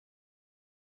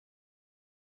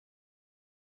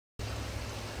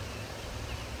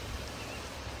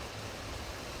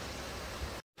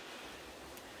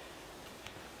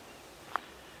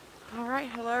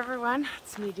Alright, hello everyone,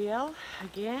 it's me Dale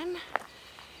again,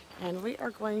 and we are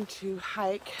going to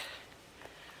hike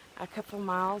a couple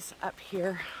miles up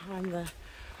here on the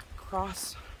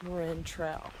Cross Marin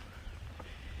Trail.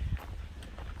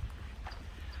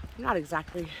 I'm not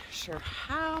exactly sure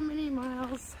how many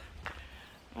miles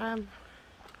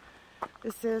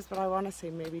this is, but I want to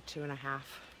say maybe 2.5.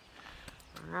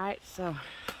 Alright, so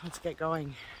let's get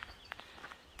going.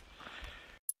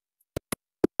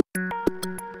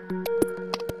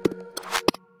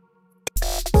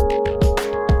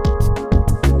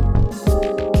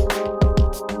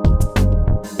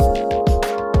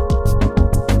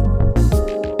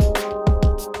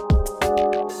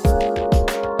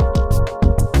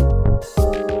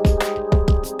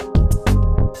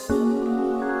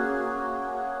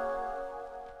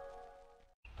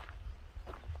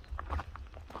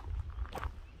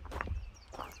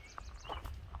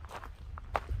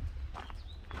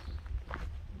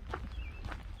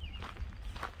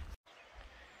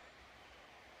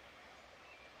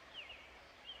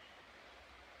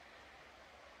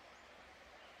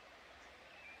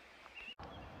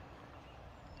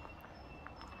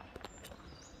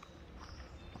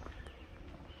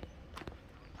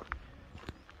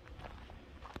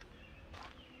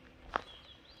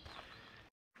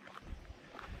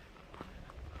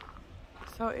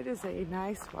 So it is a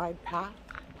nice wide path,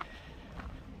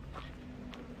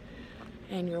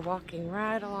 and you're walking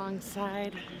right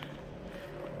alongside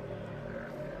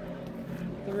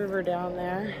the river down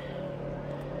there.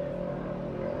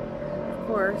 Of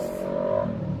course,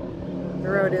 the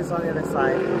road is on the other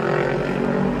side.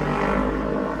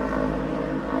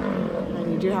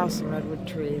 And you do have some redwood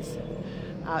trees.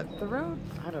 The road,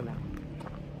 I don't know,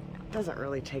 doesn't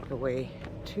really take away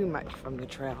too much from the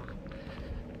trail.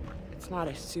 It's not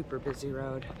a super busy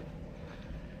road,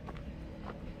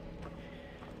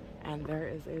 and there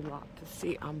is a lot to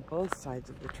see on both sides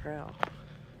of the trail.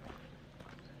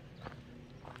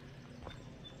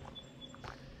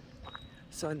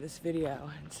 So in this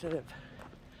video, instead of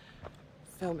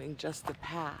filming just the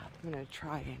path, I'm going to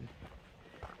try and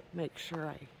make sure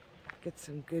I get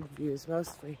some good views,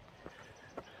 mostly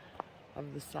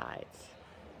of the sides.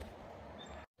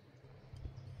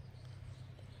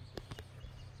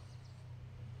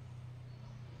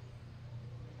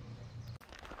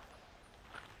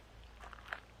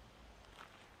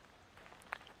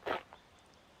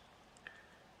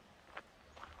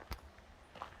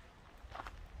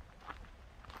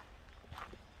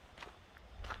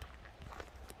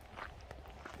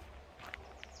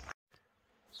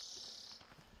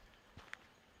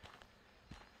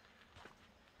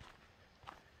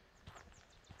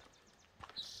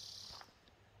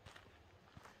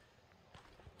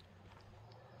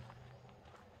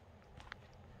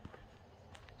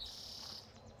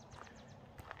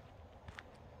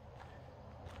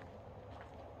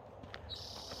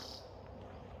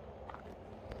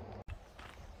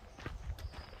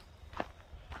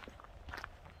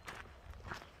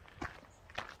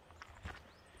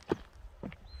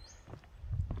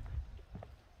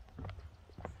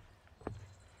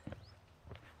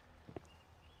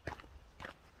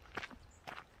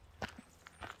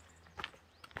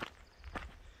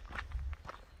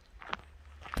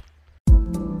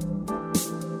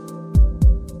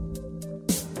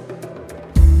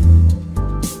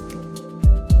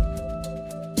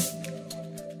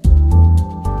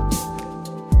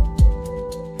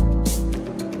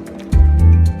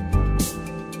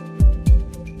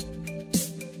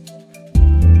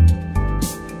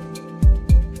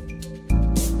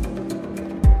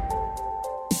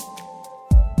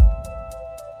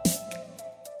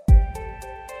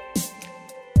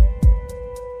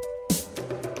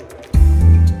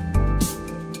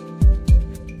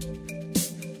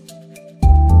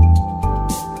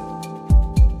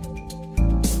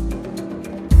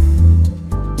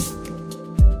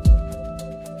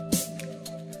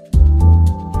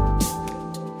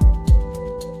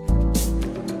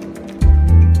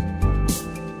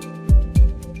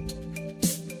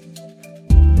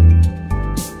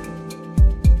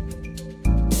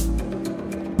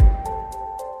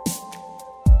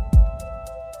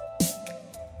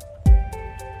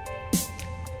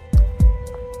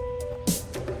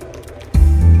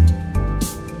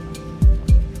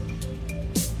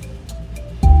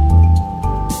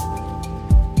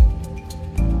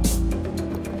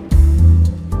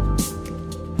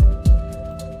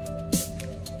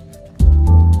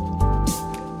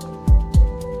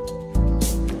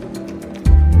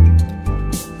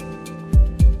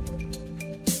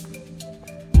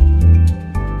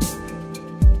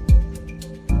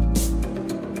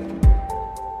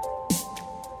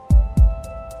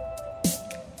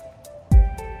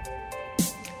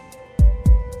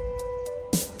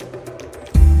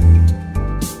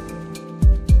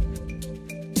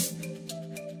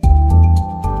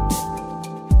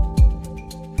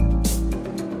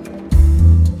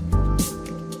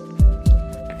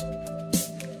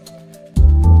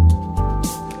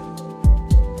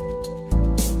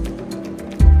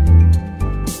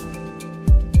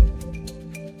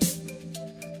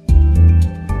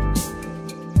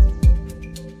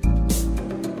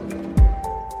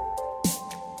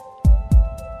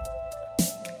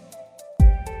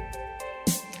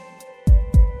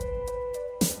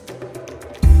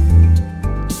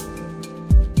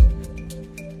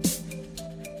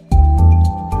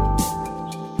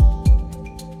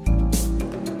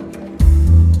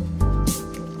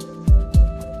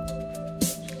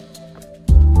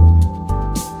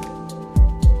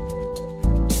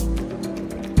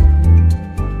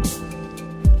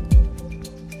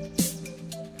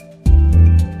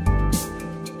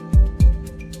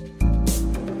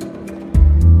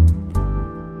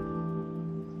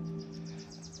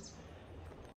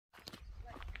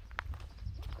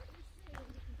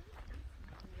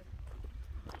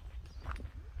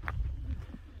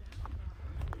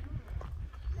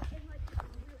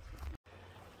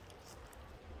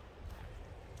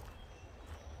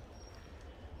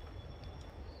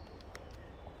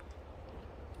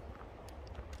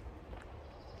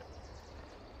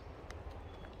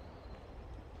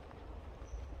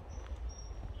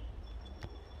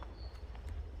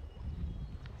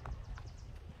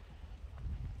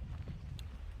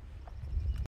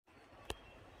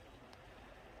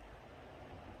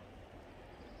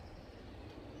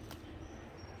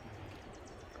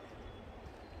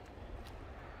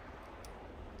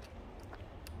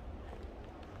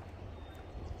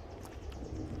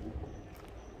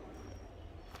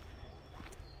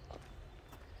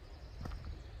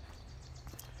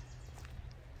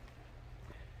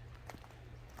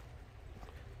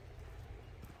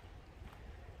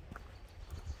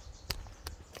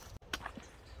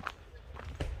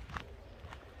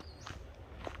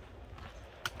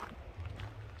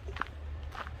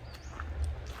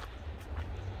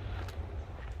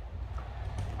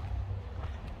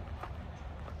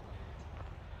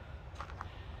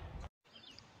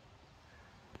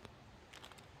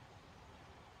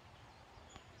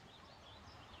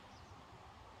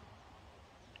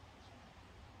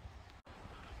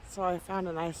 So I found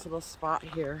a nice little spot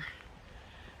here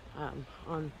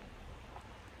on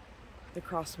the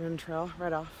Cross Marin Trail,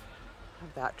 right off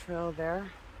of that trail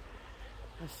there.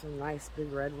 There's some nice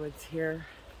big redwoods here.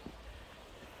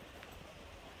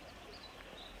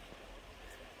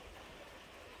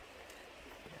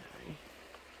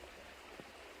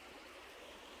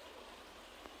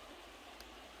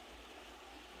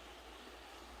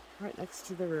 Right next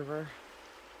to the river.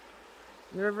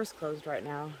 The river's closed right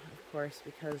now, of course,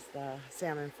 because the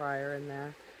salmon fry are in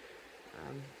there.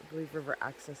 I believe river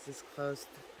access is closed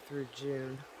through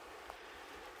June,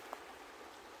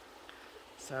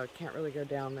 so can't really go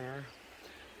down there.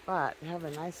 But they have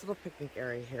a nice little picnic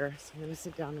area here, so I'm going to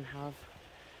sit down and have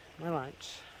my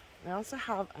lunch. They also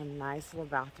have a nice little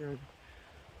bathroom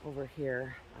over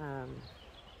here.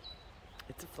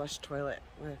 It's a flush toilet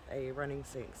with a running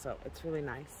sink, so it's really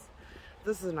nice.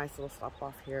 This is a nice little stop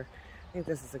off here. I think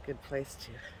this is a good place to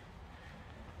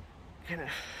kind of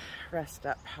rest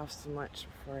up, have some lunch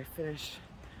before I finish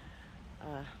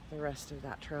the rest of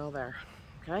that trail there.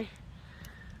 Okay?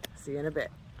 See you in a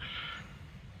bit.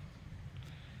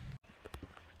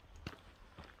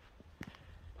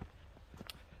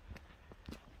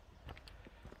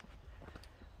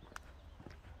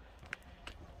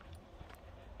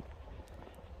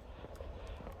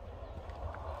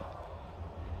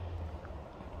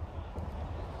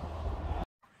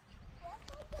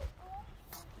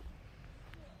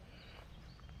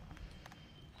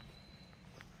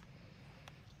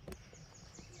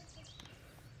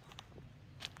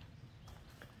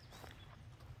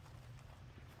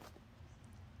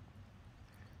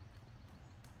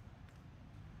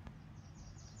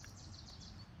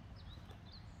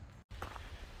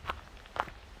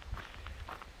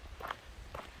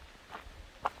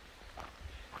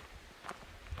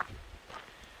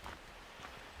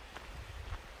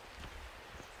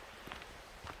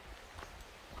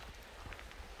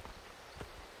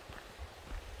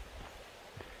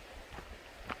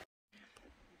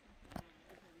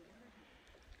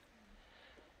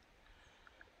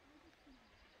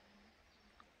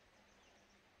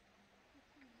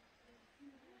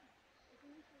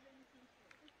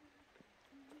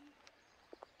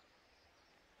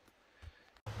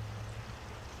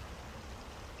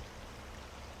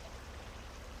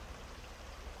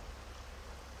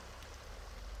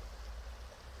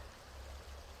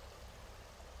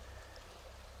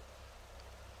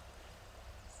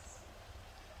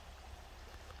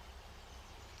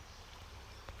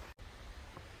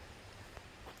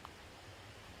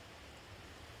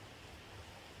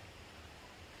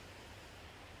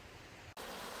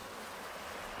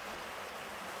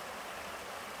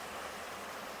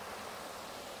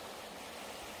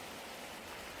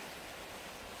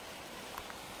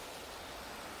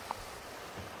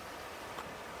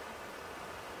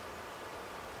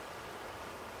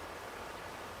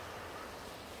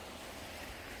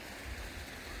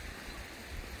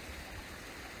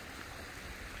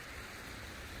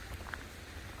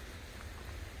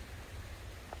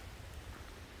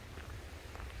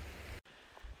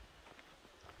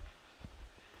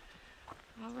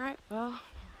 Alright, well,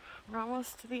 we're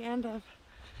almost to the end of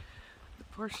the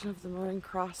portion of the Marin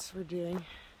Cross we're doing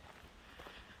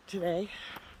today.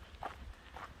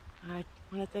 I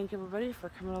want to thank everybody for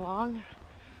coming along.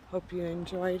 Hope you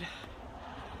enjoyed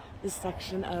this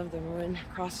section of the Marin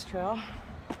Cross Trail.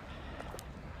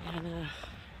 And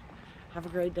have a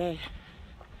great day.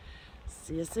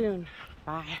 See you soon.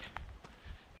 Bye.